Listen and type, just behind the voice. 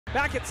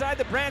Back inside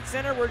the Brant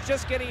Center, we're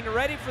just getting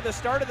ready for the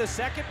start of the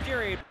second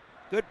period.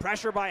 Good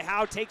pressure by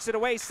Howe, takes it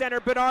away, center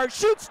Bernard,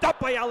 shoots,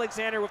 stopped by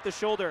Alexander with the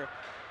shoulder.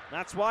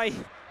 That's why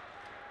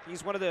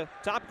he's one of the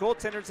top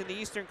goaltenders in the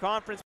Eastern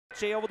Conference.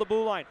 Jay over the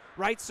blue line,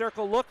 right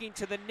circle looking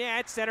to the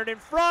net, centered in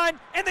front,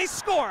 and they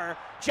score!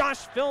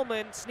 Josh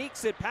Fillman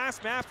sneaks it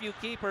past Matthew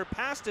Keeper,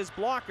 past his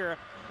blocker,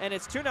 and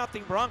it's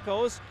 2-0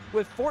 Broncos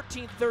with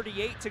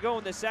 14:38 to go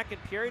in the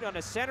second period on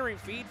a centering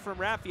feed from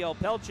Raphael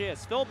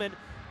Pelches. Fillman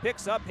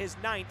picks up his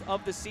 9th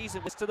of the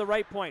season. To the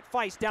right point,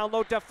 Feist down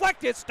low,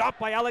 deflected, stopped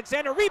by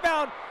Alexander,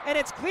 rebound, and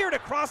it's cleared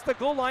across the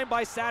goal line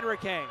by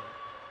Sadrakang.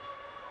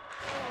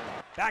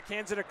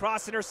 Backhands it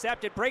across,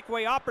 intercepted,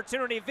 breakaway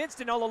opportunity,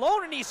 Vinston all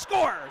alone, and he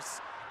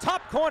scores!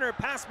 Top corner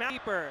past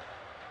Keeper.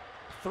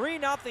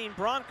 3-0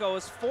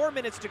 Broncos, 4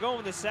 minutes to go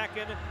in the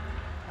second,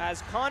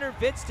 as Connor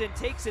Vinston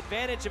takes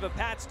advantage of a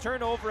Pats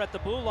turnover at the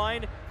blue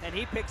line, and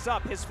he picks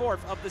up his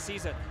 4th of the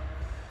season.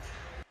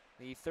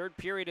 The third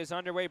period is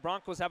underway.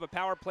 Broncos have a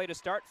power play to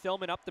start.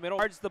 Fillman up the middle,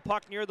 guards the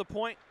puck near the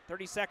point.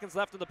 30 seconds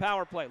left of the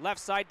power play. Left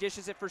side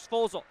dishes it for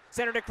Svozil.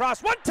 Centered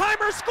across,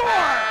 one-timer, scores!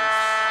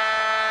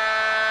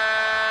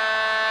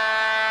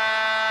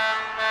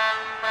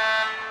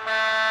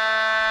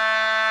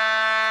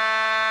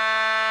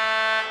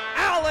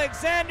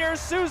 Alexander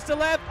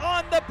Suzdalev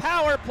on the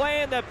power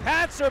play, and the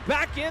Pats are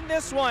back in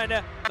this one.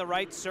 The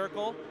right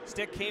circle,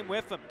 stick came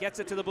with him, gets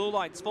it to the blue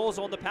line.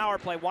 Svozil on the power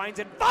play, winds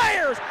and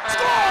fires,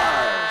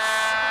 scores!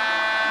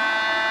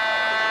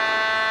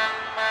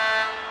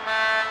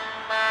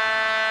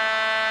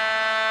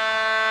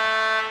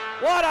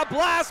 What a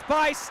blast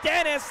by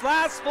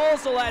Stanislas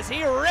Svozil as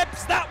he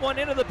rips that one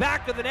into the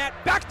back of the net.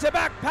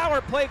 Back-to-back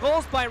power play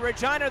goals by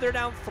Regina. They're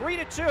down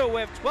 3-2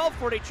 with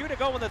 12:42 to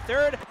go in the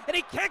third, and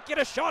he can't get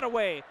a shot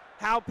away.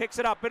 Howe picks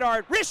it up,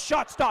 Bernard, wrist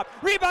shot stop,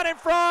 rebound in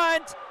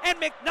front, and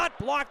McNutt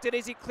blocked it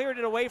as he cleared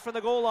it away from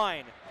the goal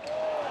line.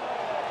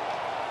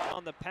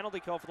 On the penalty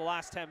kill for the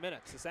last 10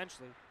 minutes,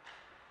 essentially.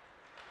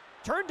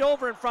 Turned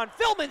over in front,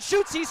 Fillman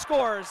shoots, he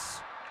scores.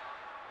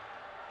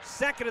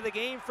 Second of the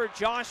game for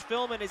Josh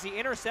Fillman as he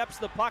intercepts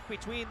the puck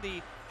between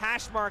the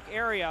hash mark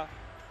area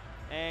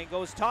and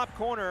goes top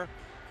corner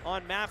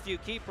on Matthew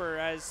Keeper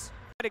as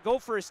to go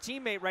for his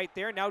teammate right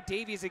there. Now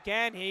Davies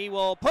again, he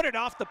will put it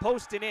off the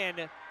post and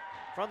in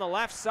from the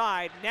left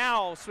side.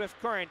 Now Swift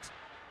Current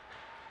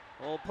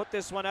will put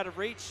this one out of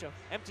reach.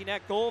 Empty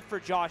net goal for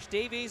Josh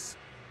Davies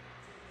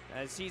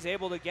as he's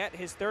able to get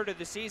his 3rd of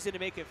the season to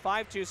make it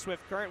 5-2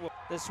 Swift Current.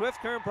 The Swift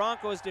Current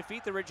Broncos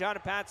defeat the Regina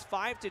Pats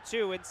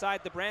 5-2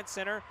 inside the Brant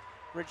Center.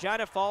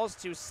 Regina falls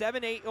to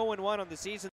 7-8-0-1 on the season.